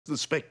The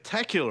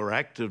spectacular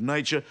act of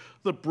nature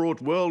that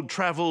brought world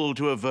travel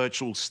to a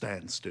virtual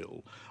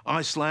standstill.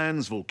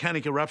 Iceland's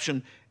volcanic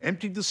eruption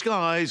emptied the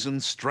skies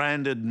and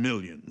stranded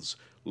millions.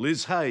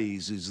 Liz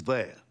Hayes is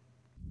there.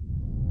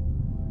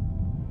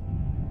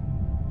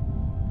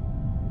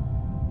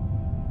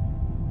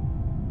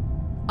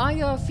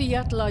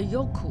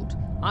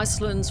 Eyjafjallajokull,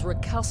 Iceland's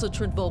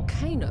recalcitrant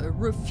volcano,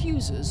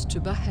 refuses to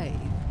behave.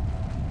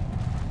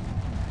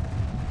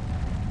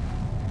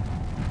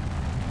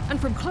 And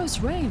from close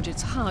range,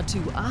 it's hard to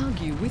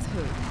argue with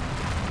her.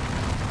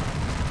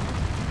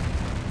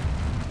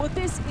 Well,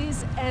 this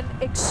is an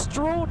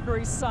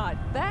extraordinary sight.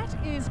 That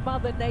is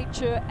Mother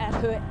Nature at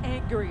her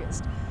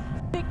angriest.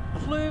 Big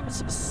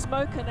plumes of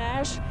smoke and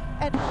ash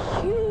and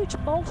huge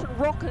molten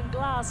rock and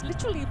glass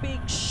literally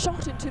being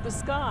shot into the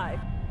sky.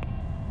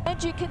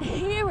 And you can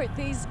hear it,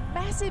 these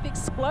massive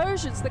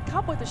explosions that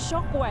come with a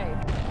shockwave.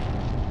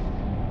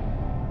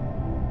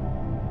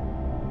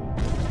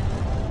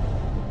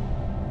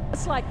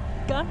 It's like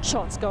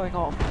gunshots going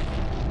off.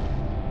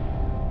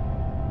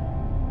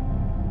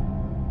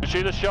 You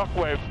see the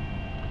shockwave?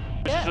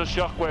 This is a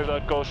shockwave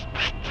that goes.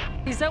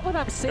 Is that what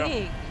I'm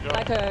seeing?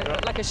 Yeah.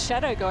 Like a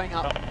shadow going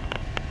up.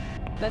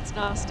 That's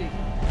nasty.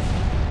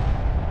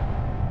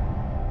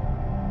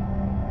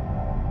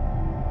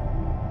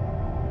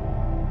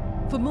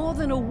 For more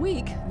than a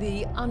week,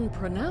 the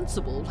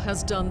unpronounceable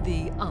has done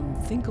the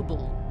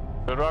unthinkable.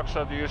 The rocks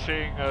that you're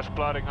seeing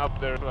splatting up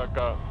there like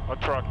a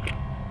truck.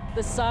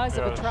 The size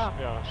of a truck.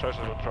 Yeah, size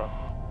of a truck.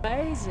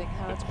 Amazing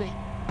how it's being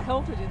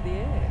pelted in the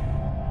air.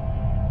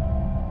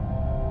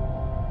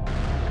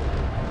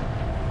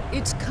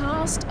 It's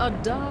cast a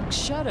dark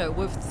shadow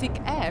of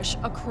thick ash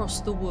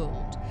across the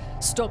world,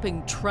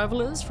 stopping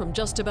travellers from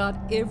just about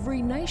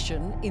every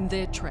nation in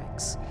their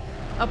tracks.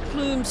 A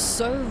plume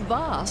so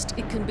vast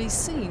it can be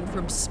seen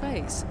from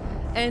space,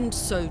 and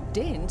so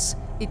dense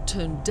it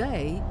turned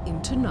day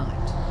into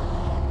night.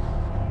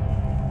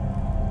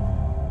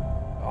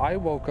 I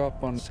woke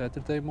up on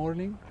Saturday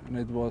morning and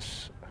it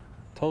was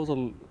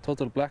total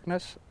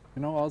blackness,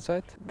 you know,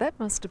 outside. That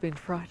must have been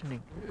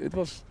frightening. It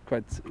was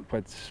quite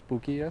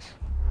spooky, yes.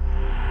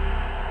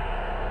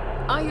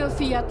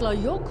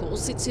 Eyjafjallajokull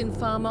sits in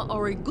farmer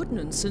Ori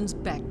Gudnansson's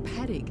back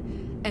paddock,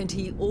 and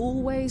he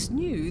always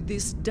knew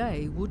this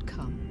day would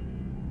come.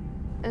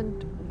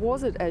 And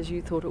was it as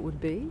you thought it would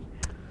be?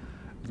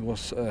 It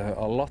was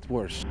a lot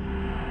worse.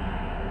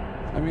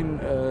 I mean,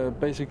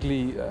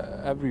 basically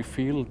every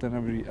field and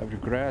every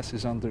grass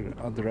is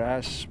under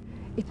ash.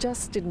 It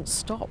just didn't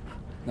stop.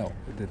 No,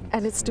 it didn't.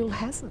 And it still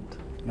hasn't.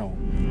 No.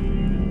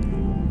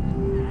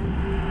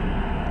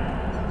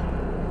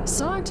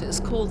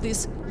 Scientists call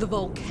this the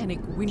volcanic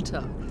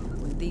winter,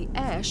 when the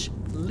ash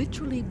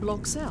literally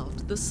blocks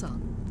out the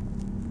sun.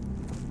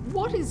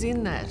 What is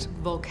in that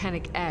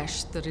volcanic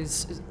ash that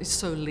is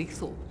so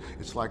lethal?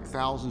 It's like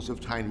thousands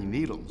of tiny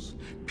needles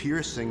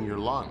piercing your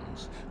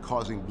lungs,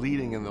 causing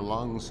bleeding in the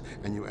lungs,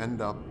 and you end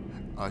up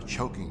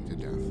choking to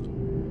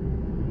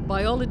death.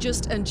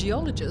 Biologist and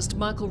geologist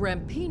Michael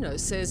Rampino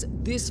says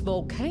this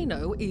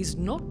volcano is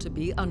not to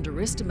be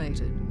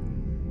underestimated.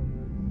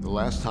 The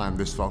last time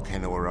this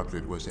volcano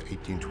erupted was in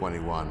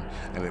 1821,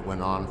 and it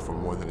went on for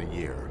more than a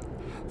year.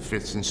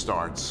 Fits and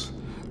starts,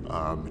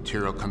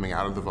 material coming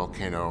out of the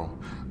volcano,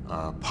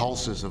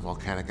 pulses of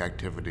volcanic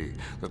activity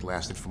that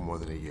lasted for more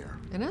than a year.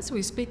 And as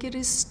we speak, it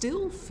is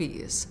still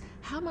fierce.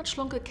 How much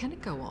longer can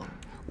it go on?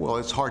 Well,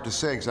 it's hard to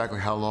say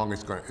exactly how long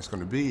it's going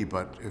to be,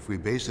 but if we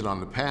base it on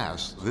the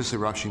past, this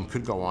eruption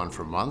could go on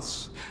for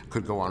months,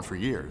 could go on for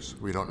years.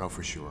 We don't know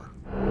for sure.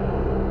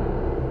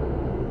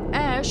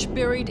 Ash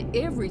buried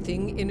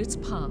everything in its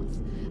path,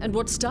 and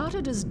what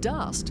started as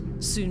dust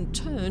soon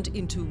turned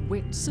into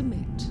wet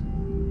cement.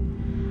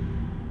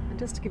 And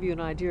just to give you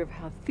an idea of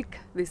how thick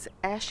this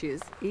ash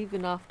is,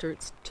 even after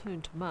it's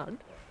turned to mud.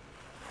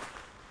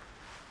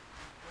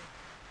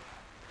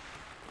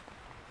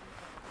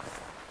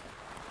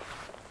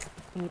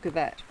 Look at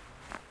that.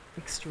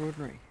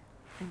 Extraordinary.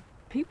 And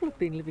people have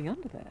been living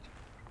under that.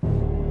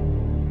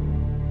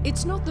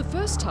 It's not the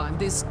first time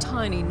this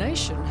tiny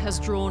nation has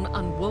drawn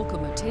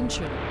unwelcome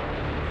attention.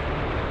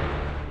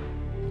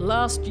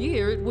 Last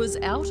year, it was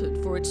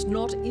outed for its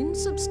not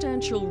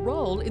insubstantial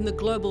role in the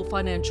global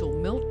financial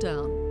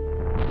meltdown.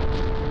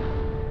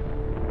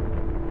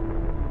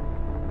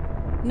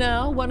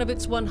 Now, one of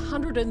its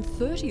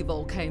 130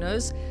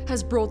 volcanoes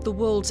has brought the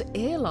world's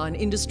airline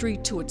industry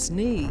to its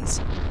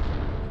knees.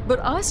 But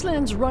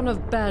Iceland's run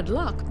of bad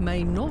luck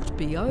may not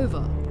be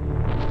over.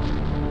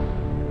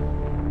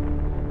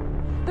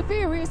 The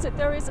fear is that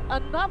there is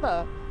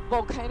another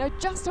volcano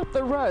just up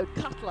the road,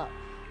 Katla,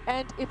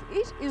 and if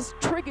it is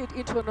triggered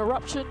into an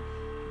eruption,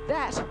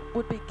 that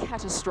would be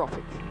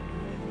catastrophic.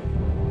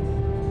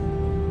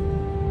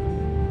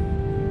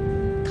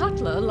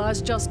 Katla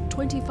lies just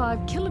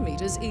 25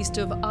 kilometres east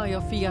of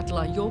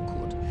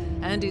Eyjafjallajokull,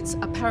 and it's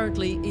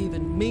apparently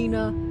even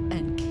meaner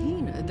and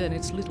keener than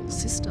its little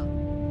sister.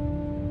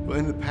 Well,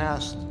 in the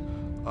past,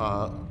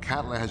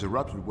 Katla has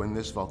erupted when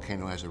this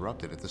volcano has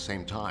erupted at the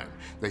same time.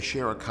 They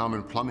share a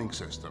common plumbing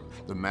system.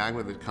 The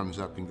magma that comes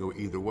up can go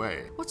either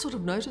way. What sort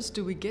of notice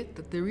do we get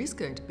that there is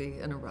going to be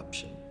an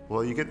eruption?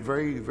 Well, you get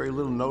very, very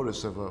little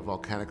notice of a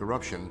volcanic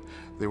eruption.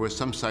 There was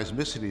some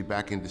seismicity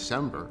back in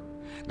December.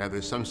 Now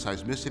there's some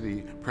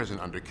seismicity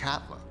present under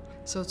Katla.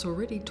 So it's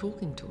already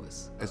talking to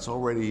us. It's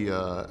already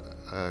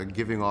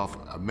giving off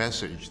a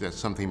message that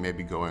something may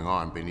be going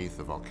on beneath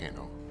the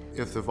volcano.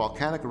 If the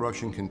volcanic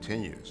eruption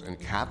continues and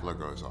Katla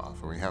goes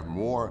off and we have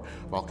more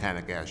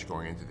volcanic ash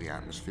going into the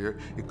atmosphere,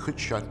 it could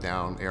shut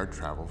down air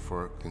travel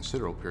for a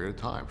considerable period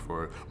of time,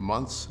 for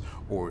months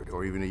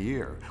or even a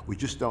year. We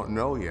just don't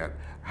know yet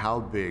how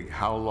big,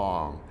 how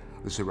long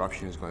this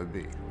eruption is going to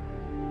be.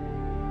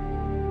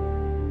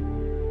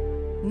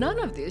 None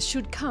of this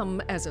should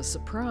come as a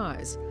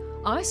surprise.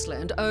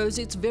 Iceland owes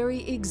its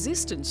very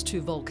existence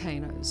to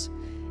volcanoes.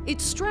 It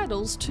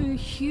straddles two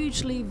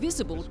hugely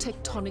visible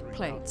tectonic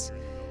plates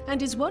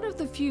and is one of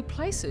the few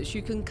places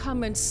you can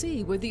come and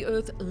see where the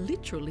Earth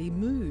literally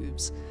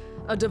moves.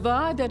 A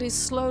divide that is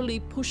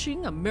slowly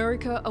pushing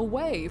America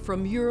away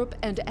from Europe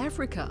and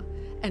Africa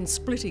and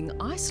splitting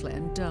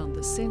Iceland down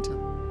the centre.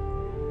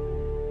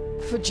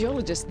 For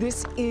geologists,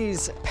 this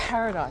is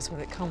paradise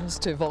when it comes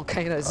to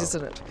volcanoes,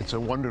 isn't it? It's a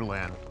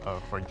wonderland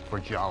for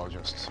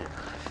geologists here.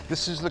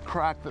 This is the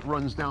crack that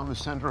runs down the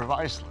center of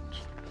Iceland.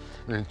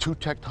 And two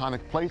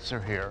tectonic plates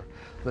are here,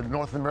 the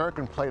North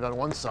American plate on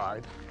one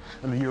side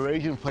and the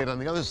Eurasian plate on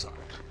the other side.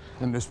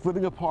 And they're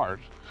splitting apart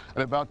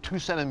at about 2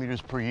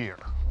 centimeters per year.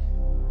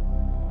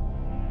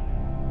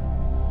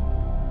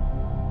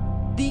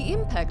 The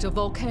impact of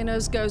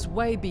volcanoes goes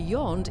way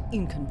beyond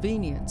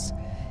inconvenience.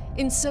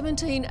 In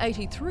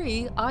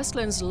 1783,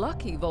 Iceland's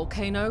Lucky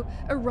volcano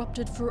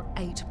erupted for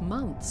 8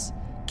 months,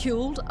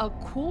 killed a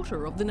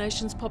quarter of the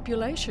nation's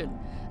population,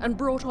 and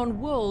brought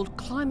on world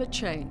climate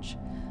change.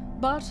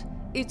 But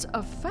it's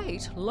a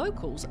fate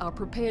locals are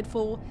prepared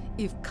for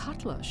if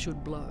Katla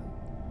should blow.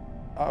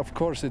 Of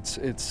course, it's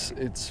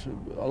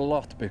a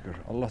lot bigger,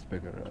 a lot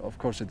bigger. Of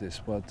course it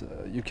is, but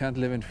you can't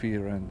live in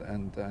fear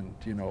and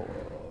you know,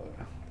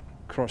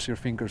 cross your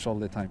fingers all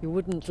the time. You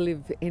wouldn't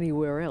live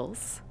anywhere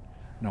else.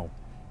 No,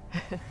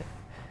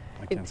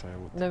 I can't say I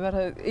would. No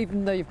matter,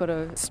 even though you've got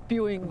a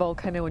spewing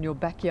volcano in your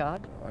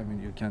backyard. I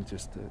mean, you can't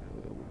just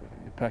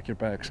you pack your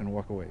bags and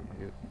walk away.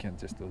 You can't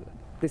just do that.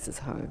 This is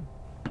home.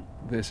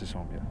 This is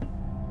home, yeah.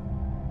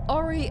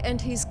 Ori and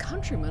his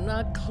countrymen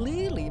are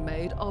clearly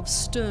made of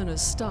sterner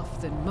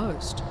stuff than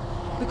most,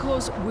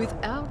 because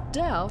without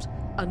doubt,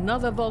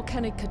 another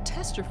volcanic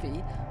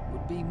catastrophe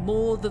would be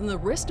more than the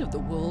rest of the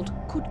world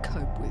could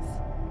cope with.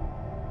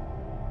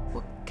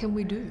 What can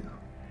we do?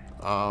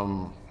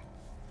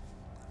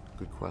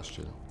 Good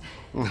question.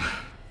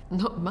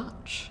 Not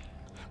much.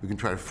 We can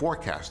try to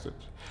forecast it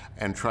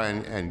and try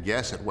and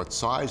guess at what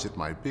size it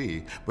might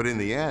be, but in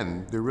the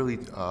end, there are really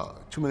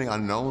too many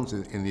unknowns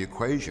in the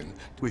equation.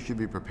 We should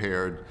be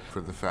prepared for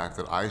the fact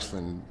that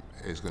Iceland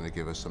is going to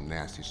give us some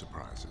nasty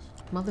surprises.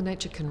 Mother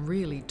Nature can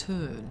really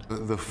turn.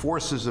 The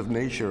forces of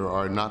nature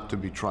are not to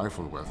be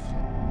trifled with.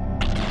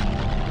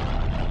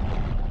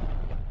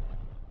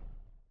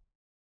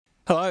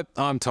 Hello,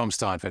 I'm Tom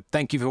Steinfort.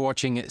 Thank you for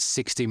watching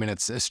 60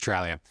 Minutes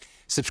Australia.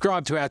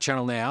 Subscribe to our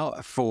channel now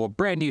for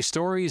brand new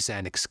stories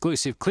and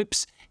exclusive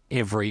clips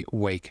every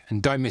week.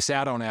 And don't miss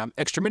out on our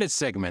Extra Minutes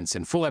segments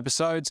and full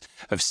episodes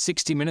of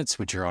 60 Minutes,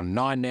 which are on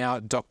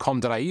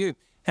 9now.com.au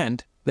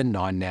and the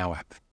 9Now app.